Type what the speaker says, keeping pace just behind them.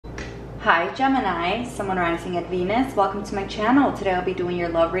Hi Gemini, Sun rising at Venus. Welcome to my channel. Today I'll be doing your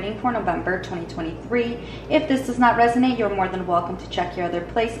love reading for November 2023. If this does not resonate, you're more than welcome to check your other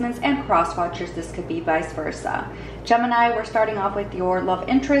placements, and cross watchers, this could be vice versa. Gemini, we're starting off with your love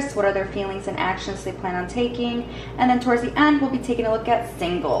interests. What are their feelings and actions they plan on taking? And then towards the end, we'll be taking a look at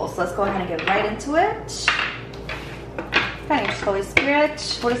singles. Let's go ahead and get right into it. Thanks, Holy Spirit.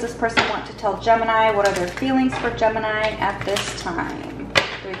 What does this person want to tell Gemini? What are their feelings for Gemini at this time?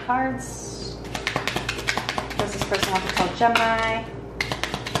 3 cards. What does this person want to tell Gemini?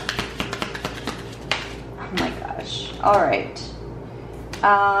 Oh my gosh. All right.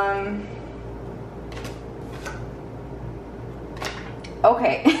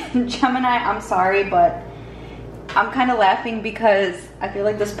 Okay, Gemini, I'm sorry, but I'm kind of laughing because I feel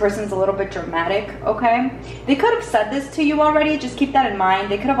like this person's a little bit dramatic, okay? They could have said this to you already. Just keep that in mind.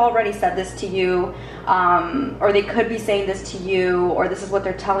 They could have already said this to you, or they could be saying this to you, or this is what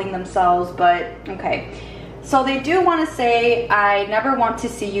they're telling themselves, but okay. So they do want to say, I never want to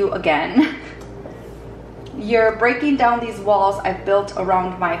see you again. You're breaking down these walls I've built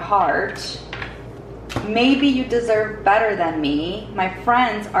around my heart. Maybe you deserve better than me. My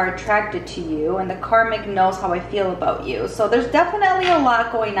friends are attracted to you, and the karmic knows how I feel about you. So there's definitely a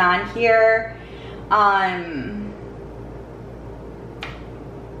lot going on here.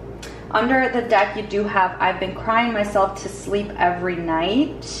 Under the deck, you do have, I've been crying myself to sleep every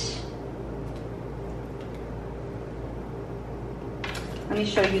night. Let me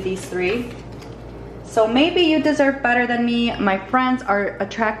show you these 3. So maybe you deserve better than me. My friends are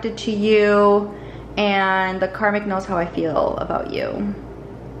attracted to you. And the karmic knows how I feel about you.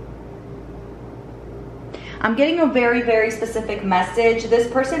 I'm getting a very, very specific message. This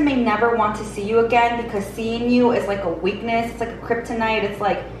person may never want to see you again because seeing you is like a weakness. It's like a kryptonite. It's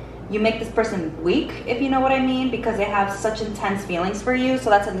like you make this person weak, if you know what I mean, because they have such intense feelings for you. So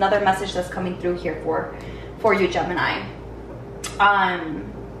that's another message that's coming through here for you, Gemini.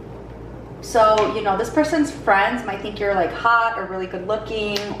 So, you know, this person's friends might think you're like hot or really good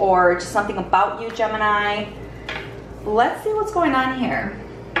looking, or just something about you, Gemini. Let's see what's going on here.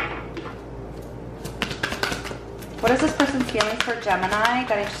 What is this person's feelings for Gemini?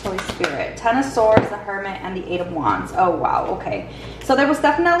 Guidance, Holy Spirit. 10 of Swords, the Hermit, and the 8 of Wands. Oh, wow. Okay. So there was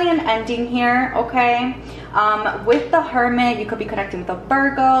definitely an ending here, okay? With the Hermit, you could be connecting with a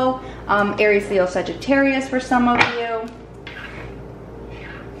Virgo, Aries, Leo, Sagittarius for some of you.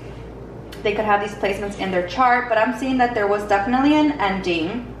 They could have these placements in their chart, but I'm seeing that there was definitely an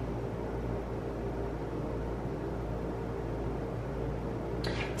ending.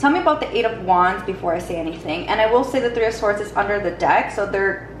 Tell me about the 8 of Wands before I say anything. And I will say the 3 of Swords is under the deck, so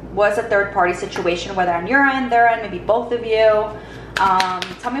there was a third-party situation, whether on your end, their end, maybe both of you.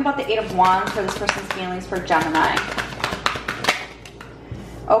 Tell me about the 8 of Wands for this person's feelings for Gemini.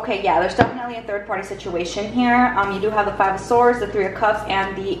 Okay, yeah, there's definitely a third-party situation here. You do have the 5 of Swords, the 3 of Cups,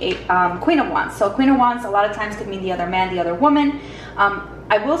 and the Queen of Wands. So Queen of Wands a lot of times could mean the other man, the other woman.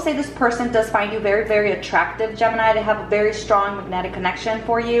 I will say this person does find you very, very attractive, Gemini. They have a very strong magnetic connection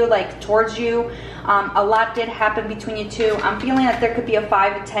for you, like towards you. A lot did happen between you two. I'm feeling that there could be a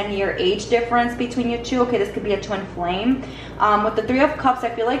 5 to 10 year age difference between you two. Okay, this could be a twin flame. With the 3 of Cups, I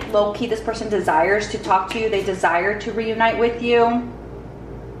feel like low-key this person desires to talk to you. They desire to reunite with you.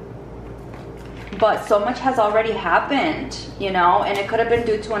 But so much has already happened, you know, and it could have been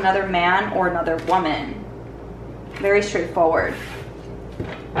due to another man or another woman. Very straightforward.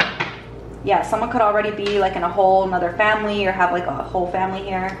 Yeah, someone could already be like in a whole another family or have like a whole family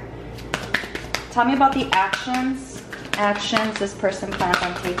here. Tell me about the actions this person plans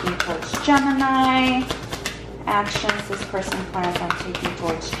on taking towards Gemini. Actions this person plans on taking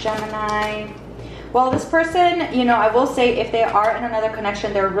towards Gemini. Well, this person, you know, I will say if they are in another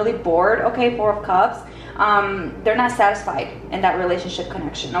connection, they're really bored, okay, 4 of Cups. They're not satisfied in that relationship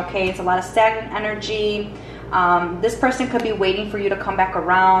connection, okay? It's a lot of stagnant energy. This person could be waiting for you to come back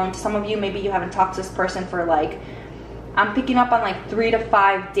around. Some of you, maybe you haven't talked to this person for like, I'm picking up on like 3 to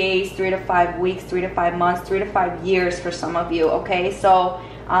 5 days, 3 to 5 weeks, 3 to 5 months, 3 to 5 years for some of you, okay? So,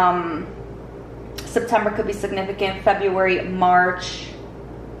 September could be significant, February, March,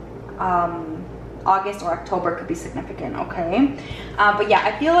 August or October could be significant, okay? But yeah,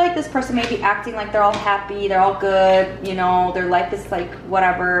 I feel like this person may be acting like they're all happy, they're all good, you know, their life is like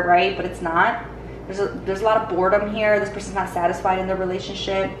whatever, right? But it's not. There's a lot of boredom here. This person's not satisfied in their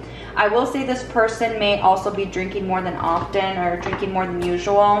relationship. I will say this person may also be drinking more than often or drinking more than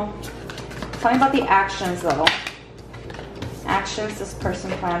usual. Tell me about the actions though. Actions this person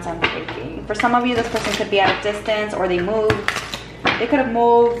plans on taking. For some of you, this person could be at a distance, or they moved. They could have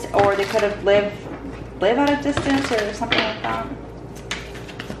moved, or they could have live at a distance or something like that.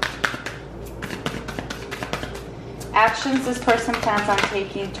 Actions this person plans on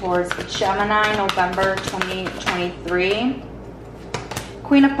taking towards Gemini, November 2023.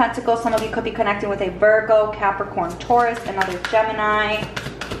 Queen of Pentacles, some of you could be connecting with a Virgo, Capricorn, Taurus, another Gemini.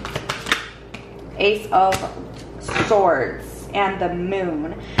 Ace of Swords and the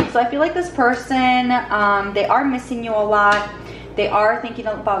Moon. So I feel like this person, they are missing you a lot. They are thinking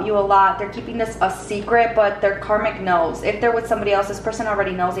about you a lot. They're keeping this a secret, but their karmic knows. If they're with somebody else, this person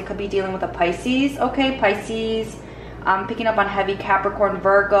already knows. They could be dealing with a Pisces. Okay, Pisces. I'm picking up on heavy Capricorn,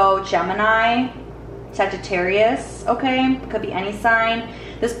 Virgo, Gemini, Sagittarius. Okay, it could be any sign.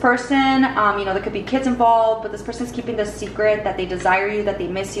 This person, you know, there could be kids involved, but this person's keeping this secret that they desire you, that they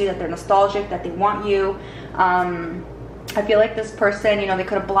miss you, that they're nostalgic, that they want you. I feel like this person, you know, they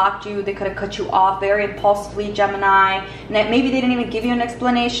could have blocked you, they could have cut you off very impulsively, Gemini. And that maybe they didn't even give you an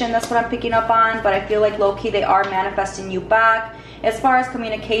explanation. That's what I'm picking up on. But I feel like low-key they are manifesting you back. As far as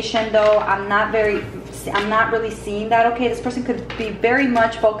communication though, I'm not really seeing that. Okay, this person could be very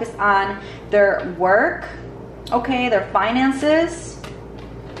much focused on their work, okay, their finances.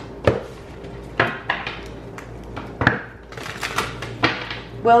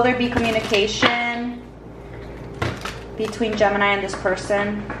 Will there be communication between Gemini and this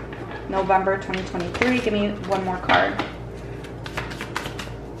person? November 2023. Give me one more card.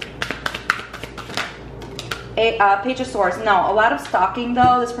 Page of Swords. No, a lot of stalking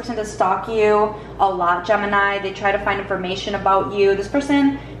though. This person does stalk you a lot, Gemini. They try to find information about you. This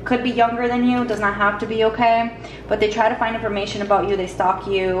person could be younger than you. Does not have to be, okay? But they try to find information about you. They stalk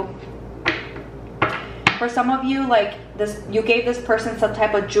you. For some of you, like this, you gave this person some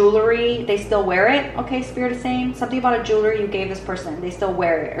type of jewelry. They still wear it. Okay, Spirit is saying something about a jewelry you gave this person. They still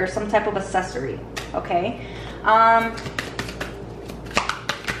wear it, or some type of accessory. Okay.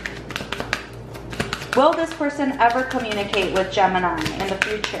 Will this person ever communicate with Gemini in the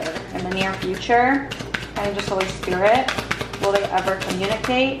future, in the near future? Kind of just Holy Spirit. Will they ever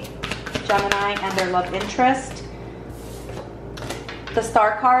communicate? Gemini and their love interest. The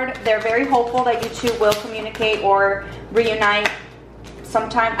Star card, they're very hopeful that you two will communicate or reunite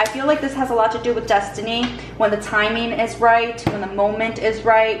sometime. I feel like this has a lot to do with destiny. When the timing is right, when the moment is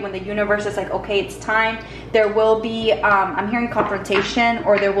right, when the universe is like, okay, it's time, there will be, I'm hearing confrontation,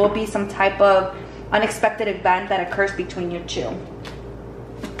 or there will be some type of unexpected event that occurs between you two.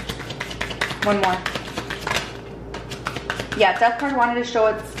 One more. Yeah, Death card wanted to show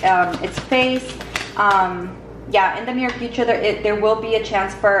its face. Yeah, in the near future, there will be a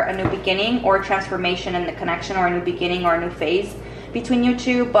chance for a new beginning or transformation in the connection, or a new beginning or a new phase between you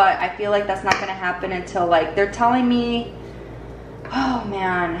two. But I feel like that's not going to happen until, like, they're telling me, oh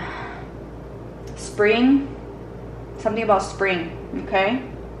man, spring. Something about spring, okay?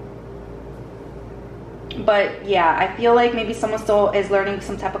 But yeah, I feel like maybe someone still is learning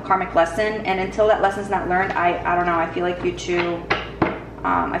some type of karmic lesson. And until that lesson's not learned, I don't know. I feel like you two...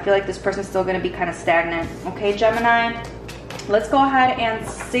 I feel like this person's still going to be kind of stagnant. Okay, Gemini. Let's go ahead and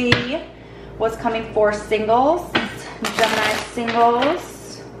see what's coming for singles. Gemini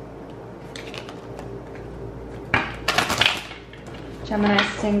singles. Gemini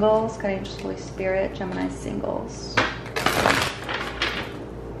singles. God, Angels, Holy Spirit. Gemini singles.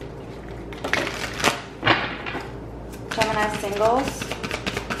 Gemini singles.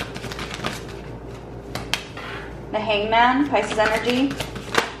 The Hangman, Pisces energy.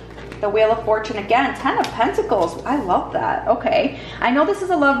 The Wheel of Fortune again, 10 of Pentacles. I love that. Okay, I know this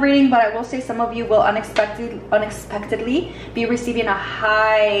is a love reading, but I will say some of you will unexpectedly be receiving a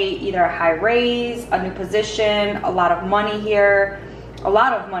high, either a high raise, a new position, a lot of money here, a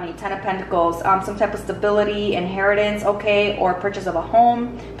lot of money. 10 of Pentacles, some type of stability, inheritance, okay, or purchase of a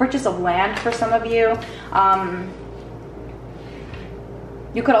home, purchase of land for some of you.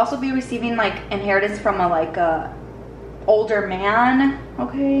 You could also be receiving like inheritance from a older man,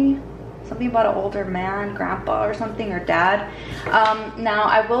 okay? Something about an older man, grandpa or something, or dad. Now,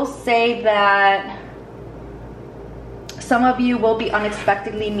 I will say that some of you will be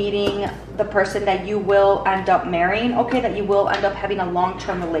unexpectedly meeting the person that you will end up marrying, okay? That you will end up having a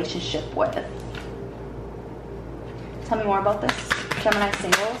long-term relationship with. Tell me more about this, Gemini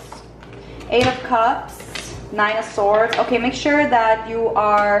singles. 8 of Cups, 9 of Swords. Okay, make sure that you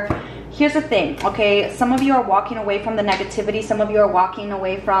are... Here's the thing, okay? Some of you are walking away from the negativity. Some of you are walking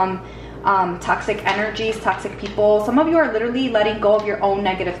away from toxic energies, toxic people. Some of you are literally letting go of your own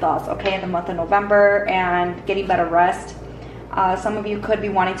negative thoughts, okay, in the month of November, and getting better rest. Some of you could be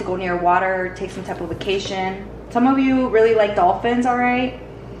wanting to go near water, take some type of vacation. Some of you really like dolphins, all right?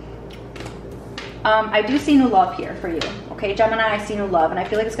 I do see new love here for you, okay, Gemini? I see new love, and I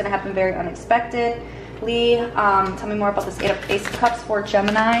feel like it's going to happen very unexpectedly. Tell me more about this Ace of Cups for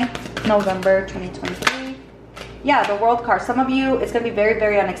Gemini, November 2023. yeah, the World card. Some of you, it's going to be very,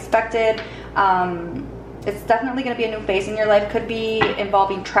 very unexpected. It's definitely going to be a new phase in your life. Could be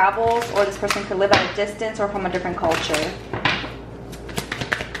involving travels, or this person could live at a distance or from a different culture.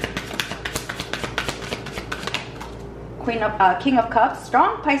 King of Cups.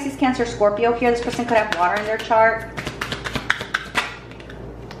 Strong Pisces, Cancer, Scorpio here. This person could have water in their chart.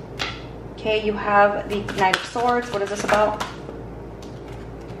 Okay, you have the Knight of Swords. What is this about?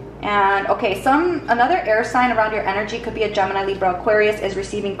 And okay, another air sign around your energy, could be a Gemini, Libra, Aquarius, is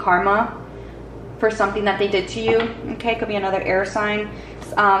receiving karma for something that they did to you. Okay, could be another air sign.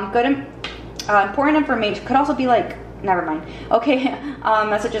 Important information. Could also be like, never mind. Okay,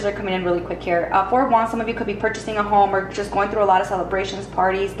 messages are coming in really quick here. Four of Wands, some of you could be purchasing a home or just going through a lot of celebrations,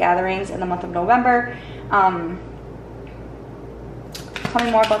 parties, gatherings in the month of November. Tell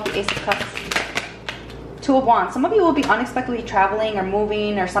me more about the Ace of Cups. Two of Wands. Some of you will be unexpectedly traveling or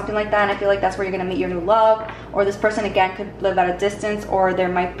moving or something like that, and I feel like that's where you're going to meet your new love. Or this person, again, could live at a distance, or there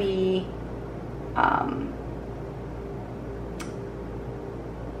might be...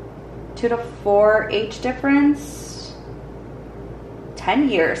 2 to 4 age difference. 10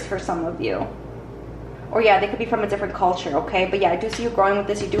 years for some of you. Or yeah, they could be from a different culture, okay? But yeah, I do see you growing with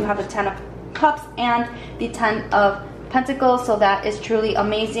this. You do have the 10 of Cups and the 10 of Pentacles, so that is truly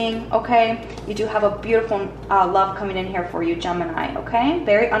amazing, okay? You do have a beautiful love coming in here for you, Gemini, okay?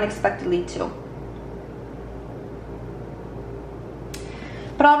 Very unexpectedly too.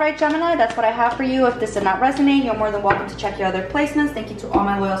 But all right, Gemini, that's what I have for you. If this did not resonate, you're more than welcome to check your other placements. Thank you to all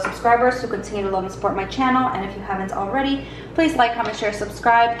my loyal subscribers who continue to love and support my channel. And if you haven't already, please like, comment, share,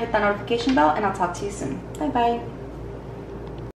 subscribe, hit that notification bell, and I'll talk to you soon. Bye-bye.